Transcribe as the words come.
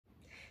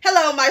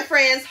Hello my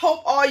friends,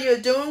 hope all you're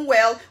doing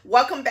well.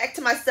 Welcome back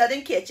to my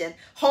Southern Kitchen.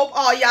 Hope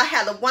all y'all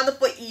had a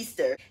wonderful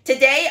Easter.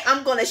 Today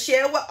I'm going to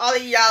share with all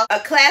of y'all a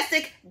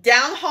classic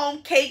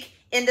down-home cake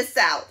in the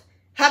South,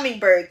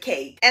 hummingbird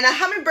cake. And a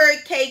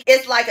hummingbird cake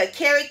is like a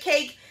carrot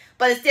cake,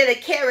 but instead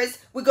of carrots,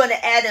 we're going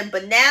to add in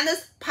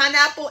bananas,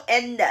 pineapple,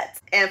 and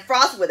nuts, and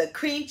frost with a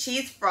cream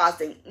cheese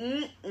frosting.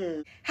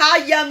 How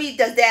yummy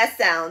does that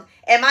sound?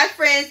 And my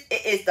friends,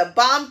 it is the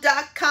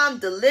bomb.com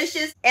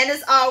delicious, and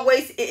as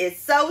always, it is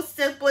so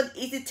simple and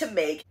easy to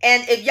make.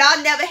 And if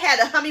y'all never had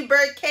a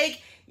hummingbird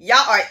cake,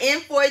 y'all are in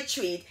for a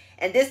treat,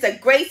 and this is a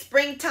great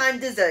springtime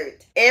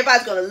dessert.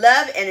 Everybody's going to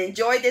love and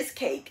enjoy this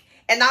cake.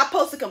 And I'll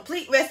post a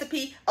complete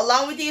recipe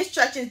along with the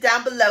instructions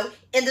down below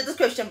in the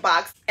description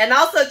box. And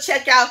also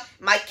check out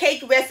my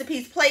cake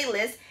recipes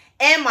playlist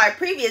and my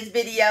previous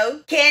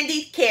video,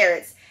 Candied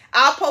Carrots.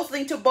 I'll post a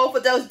link to both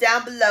of those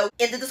down below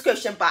in the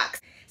description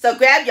box. So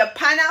grab your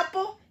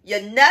pineapple,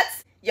 your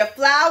nuts, your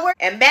flour,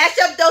 and mash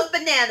up those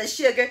banana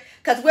sugar,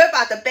 because we're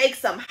about to bake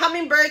some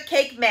hummingbird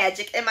cake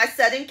magic in my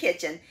Southern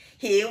Kitchen.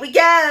 Here we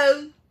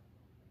go.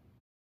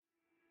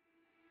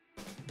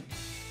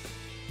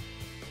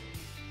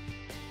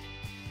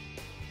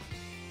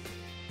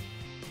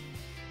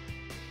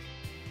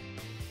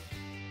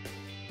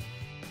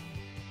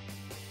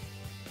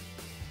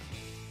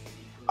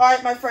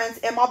 Alright my friends,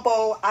 in my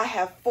bowl I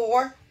have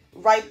 4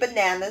 ripe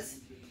bananas.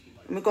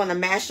 I'm going to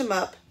mash them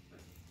up.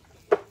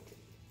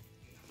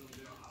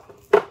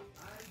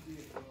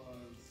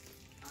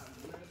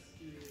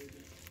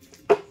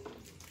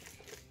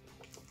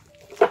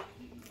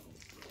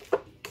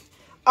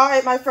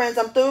 Alright my friends,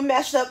 I'm through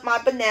mashing up my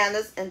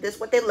bananas, and this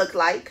is what they look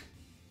like.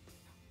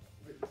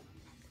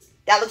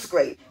 That looks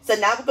great. So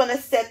now we're going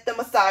to set them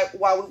aside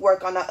while we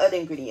work on our other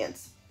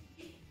ingredients.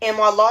 In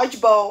my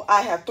large bowl,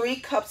 I have 3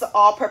 cups of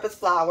all-purpose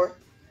flour.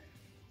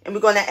 And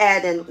we're going to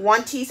add in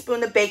 1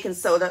 teaspoon of baking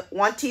soda,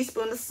 1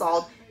 teaspoon of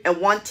salt, and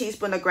 1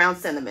 teaspoon of ground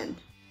cinnamon.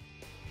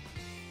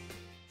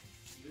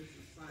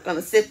 Going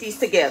to sift these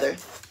together.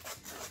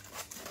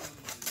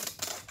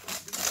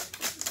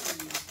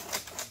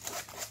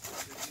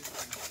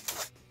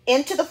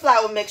 Into the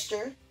flour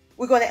mixture,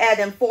 we're going to add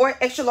in 4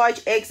 extra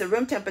large eggs at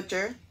room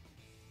temperature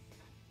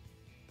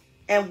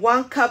and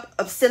 1 cup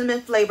of cinnamon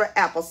flavored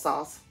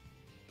applesauce.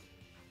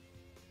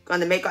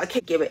 Going to make our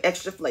cake give it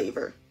extra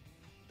flavor.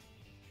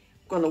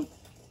 Going to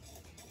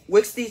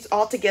whisk these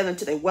all together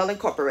until they're well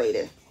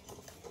incorporated.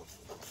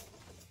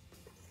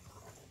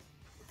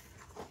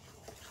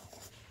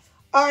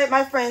 Alright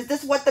my friends,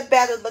 this is what the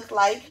batter looked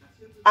like.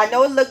 I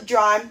know it looked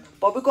dry,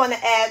 but we're going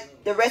to add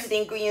the rest of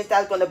the ingredients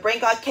that are going to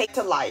bring our cake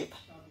to life.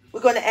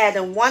 We're going to add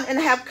in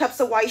 1½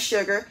 cups of white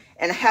sugar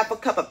and ½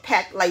 cup of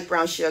packed light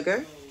brown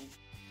sugar.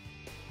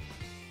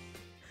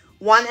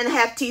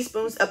 1½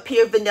 teaspoons of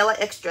pure vanilla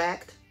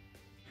extract.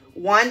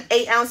 1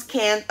 8-ounce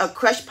can of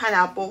crushed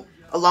pineapple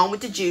along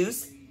with the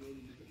juice.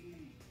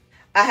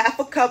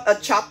 ½ cup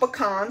of chopped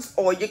pecans,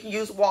 or you can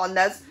use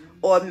walnuts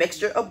or a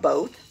mixture of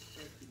both.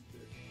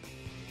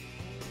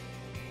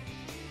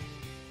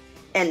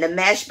 And the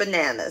mashed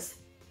bananas.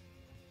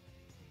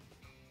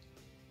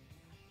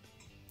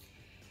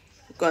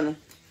 We're going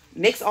to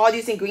mix all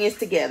these ingredients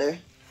together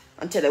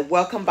until they're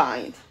well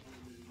combined.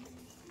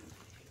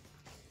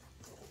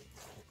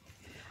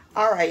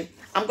 Alright,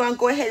 I'm going to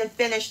go ahead and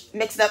finish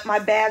mixing up my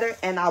batter,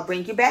 and I'll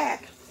bring you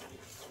back.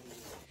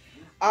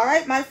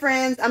 Alright my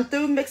friends, I'm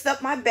through mixing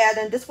up my batter,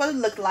 and this is what it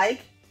looked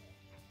like.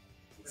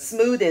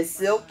 Smooth and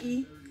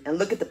silky. And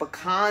look at the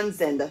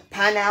pecans and the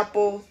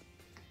pineapple.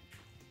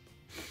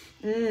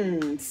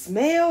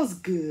 Smells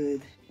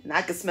good. And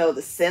I can smell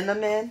the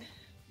cinnamon.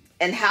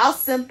 And how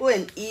simple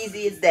and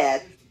easy is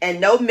that?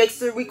 And no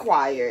mixer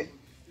required.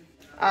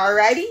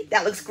 Alrighty,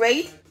 that looks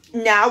great.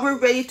 Now we're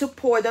ready to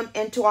pour them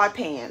into our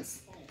pans.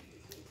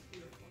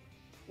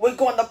 We're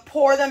going to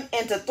pour them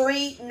into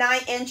 3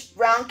 9-inch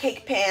round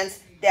cake pans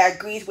that are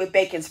greased with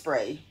baking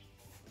spray.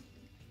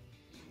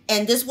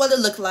 And this is what it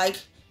looks like.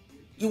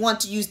 You want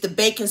to use the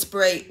baking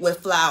spray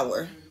with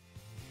flour.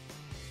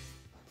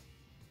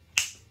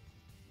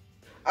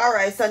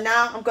 Alright, so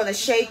now I'm going to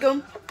shake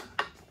them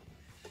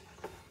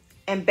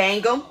and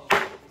bang them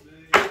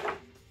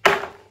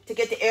to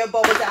get the air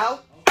bubbles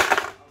out.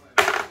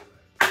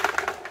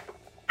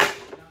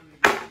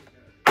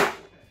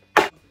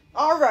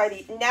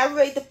 Alrighty, now we're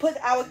ready to put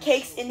our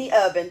cakes in the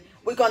oven.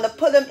 We're going to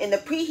put them in the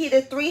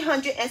preheated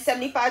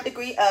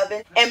 375-degree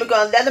oven, and we're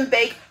going to let them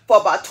bake for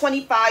about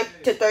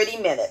 25 to 30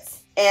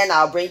 minutes. And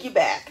I'll bring you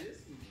back.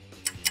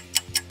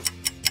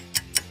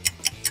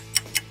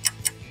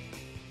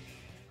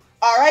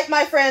 Alright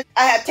my friends,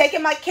 I have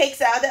taken my cakes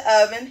out of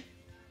the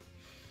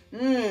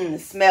oven.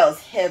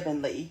 Smells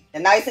heavenly.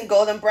 They're nice and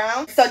golden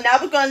brown. So now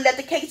we're going to let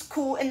the cakes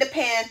cool in the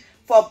pan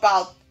for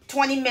about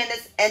 20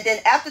 minutes, and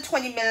then after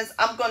 20 minutes,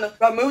 I'm going to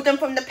remove them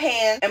from the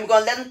pan, and we're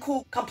going to let them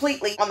cool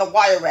completely on the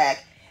wire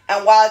rack.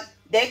 And while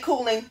they're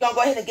cooling, we're going to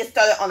go ahead and get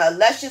started on a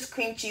luscious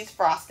cream cheese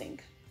frosting.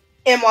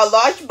 In my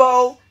large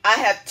bowl, I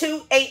have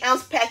 2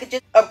 8-ounce packages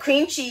of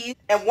cream cheese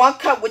and 1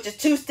 cup, which is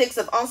 2 sticks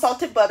of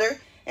unsalted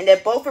butter, and they're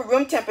both at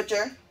room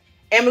temperature.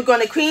 And we're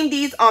going to cream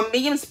these on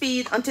medium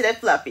speed until they're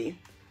fluffy.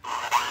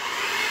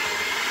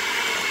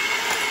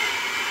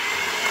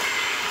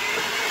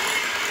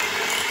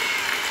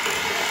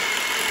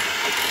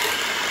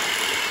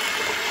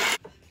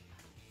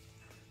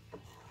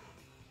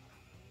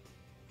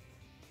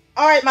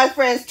 Alright, my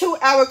friends, to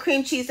our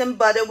cream cheese and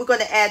butter, we're going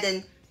to add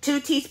in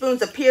 2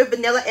 teaspoons of pure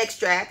vanilla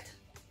extract.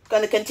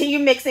 Going to continue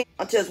mixing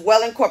until it's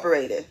well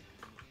incorporated.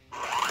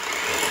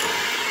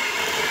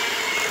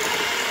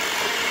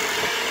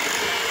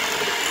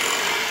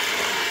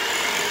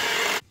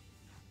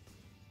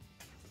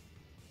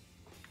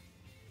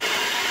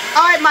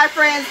 Alright, my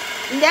friends,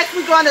 next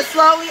we're going to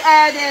slowly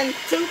add in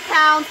 2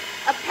 pounds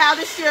of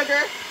powdered sugar.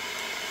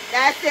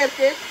 That's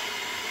sifted.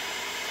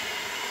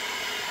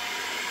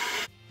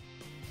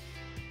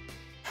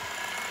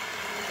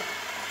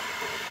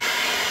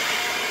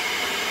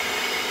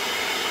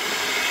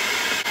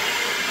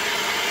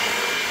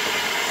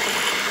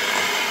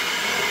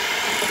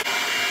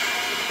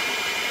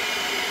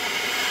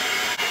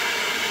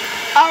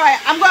 Alright,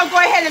 I'm going to go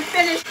ahead and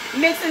finish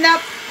mixing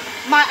up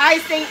my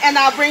icing and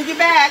I'll bring you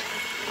back.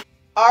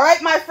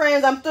 Alright, my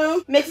friends, I'm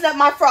through mixing up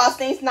my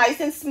frostings nice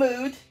and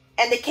smooth.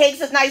 And the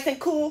cakes are nice and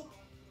cool.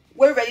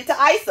 We're ready to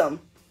ice them.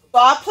 So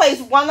I'll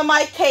place one of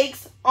my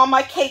cakes on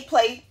my cake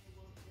plate.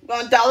 I'm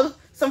going to dollop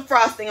some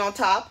frosting on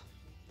top.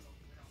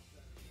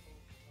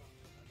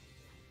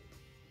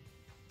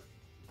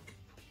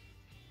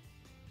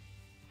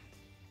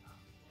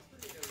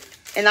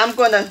 And I'm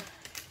going to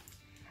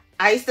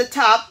ice the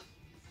top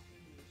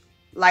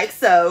like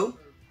so.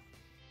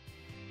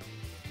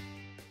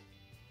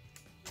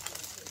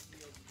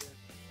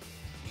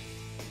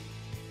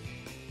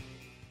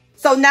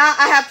 So now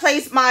I have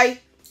placed my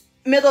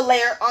middle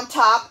layer on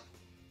top.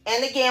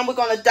 And again, we're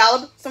going to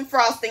dollop some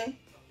frosting.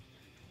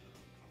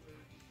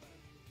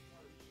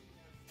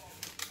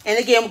 And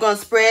again, we're going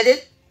to spread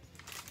it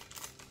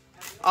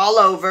all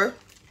over.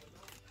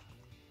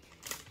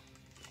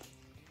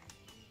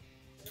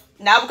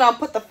 Now we're going to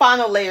put the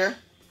final layer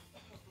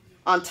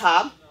on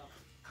top.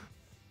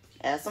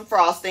 Add some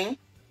frosting.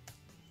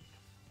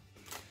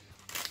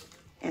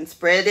 And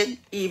spread it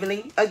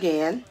evenly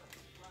again.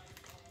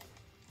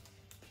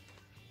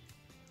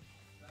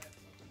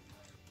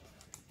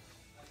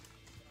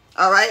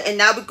 Alright, and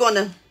now we're going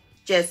to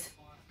just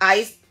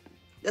ice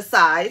the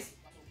sides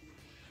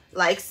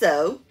like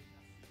so.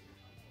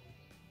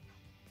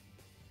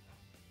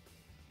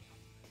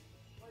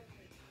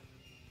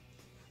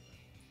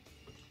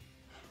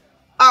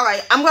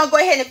 Alright, I'm going to go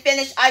ahead and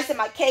finish icing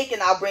my cake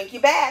and I'll bring you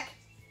back.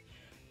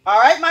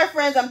 Alright, my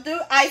friends, I'm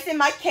through icing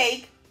my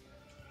cake.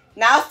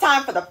 Now it's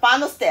time for the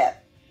final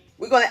step.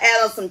 We're going to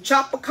add on some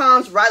chopped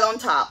pecans right on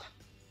top.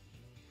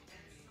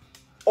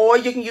 Or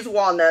you can use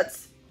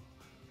walnuts.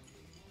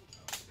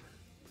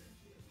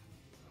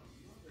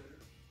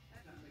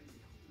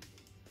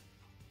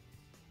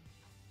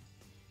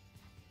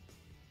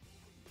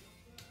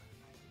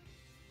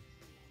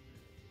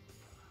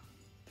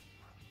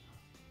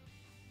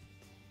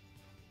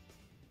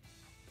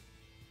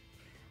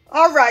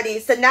 Alrighty,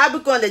 so now we're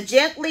going to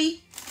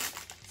gently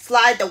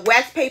slide the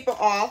wax paper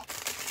off.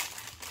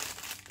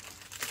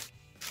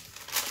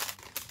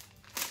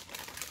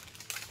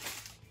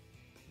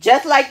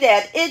 Just like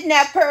that. Isn't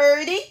that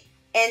pretty?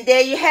 And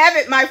there you have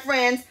it, my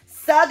friends.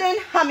 Southern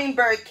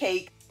hummingbird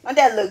cake. Doesn't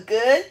that look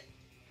good?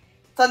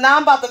 So now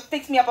I'm about to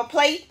fix me up a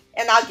plate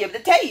and I'll give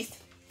it a taste.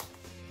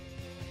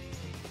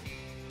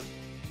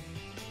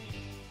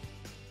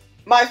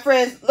 My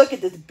friends, look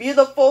at this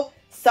beautiful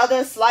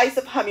southern slice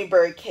of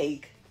hummingbird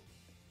cake.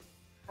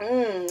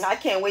 I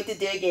can't wait to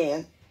dig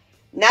in.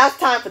 Now it's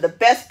time for the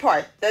best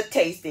part, the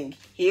tasting.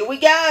 Here we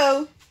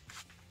go.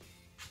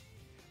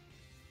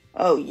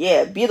 Oh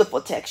yeah,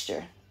 beautiful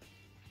texture.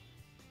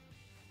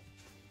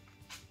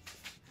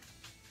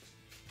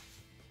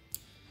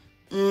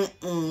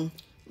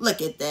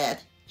 Look at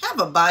that. Have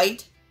a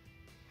bite.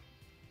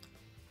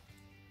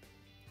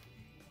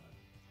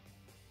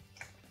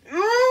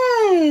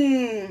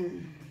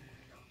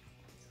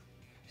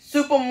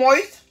 Super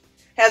moist.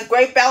 Has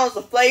great balance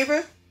of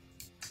flavor.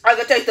 I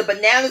can taste the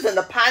bananas and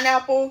the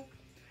pineapple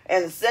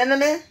and the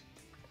cinnamon.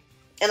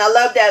 And I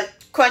love that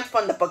crunch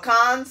from the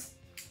pecans.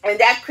 And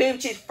that cream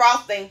cheese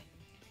frosting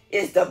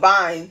is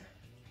divine.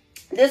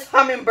 This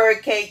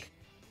hummingbird cake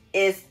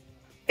is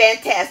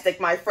fantastic,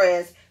 my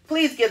friends.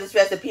 Please give this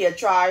recipe a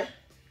try.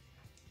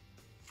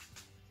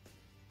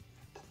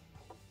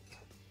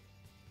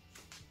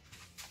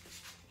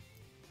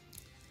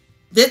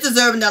 This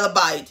deserves another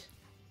bite.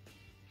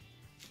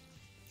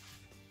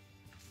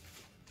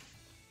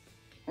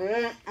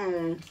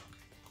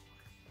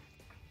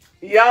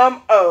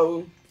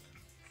 Yum-o.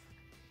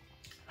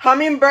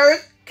 Hummingbird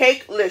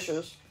cake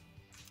licious.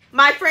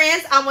 My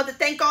friends, I want to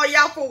thank all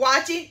y'all for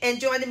watching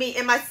and joining me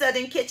in my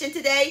southern kitchen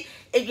today.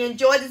 If you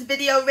enjoyed this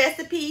video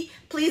recipe,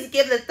 please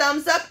give it a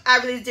thumbs up. I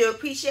really do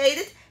appreciate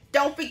it.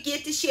 Don't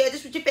forget to share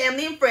this with your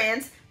family and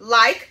friends.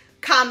 Like,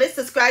 comment,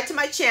 subscribe to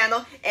my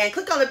channel, and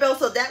click on the bell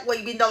so that way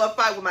you'll be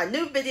notified when my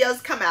new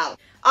videos come out.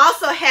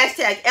 Also,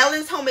 hashtag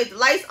Ellen's Homemade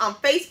Delights on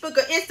Facebook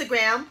or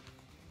Instagram.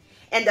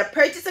 and to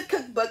purchase a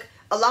cookbook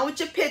along with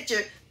your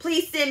picture,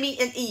 please send me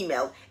an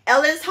email,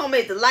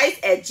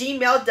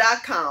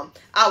 ellenshomemadedelights@gmail.com.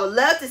 I would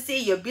love to see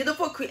your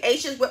beautiful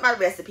creations with my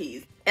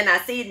recipes. And I'll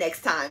see you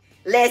next time.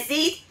 Let's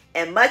eat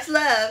and much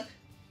love.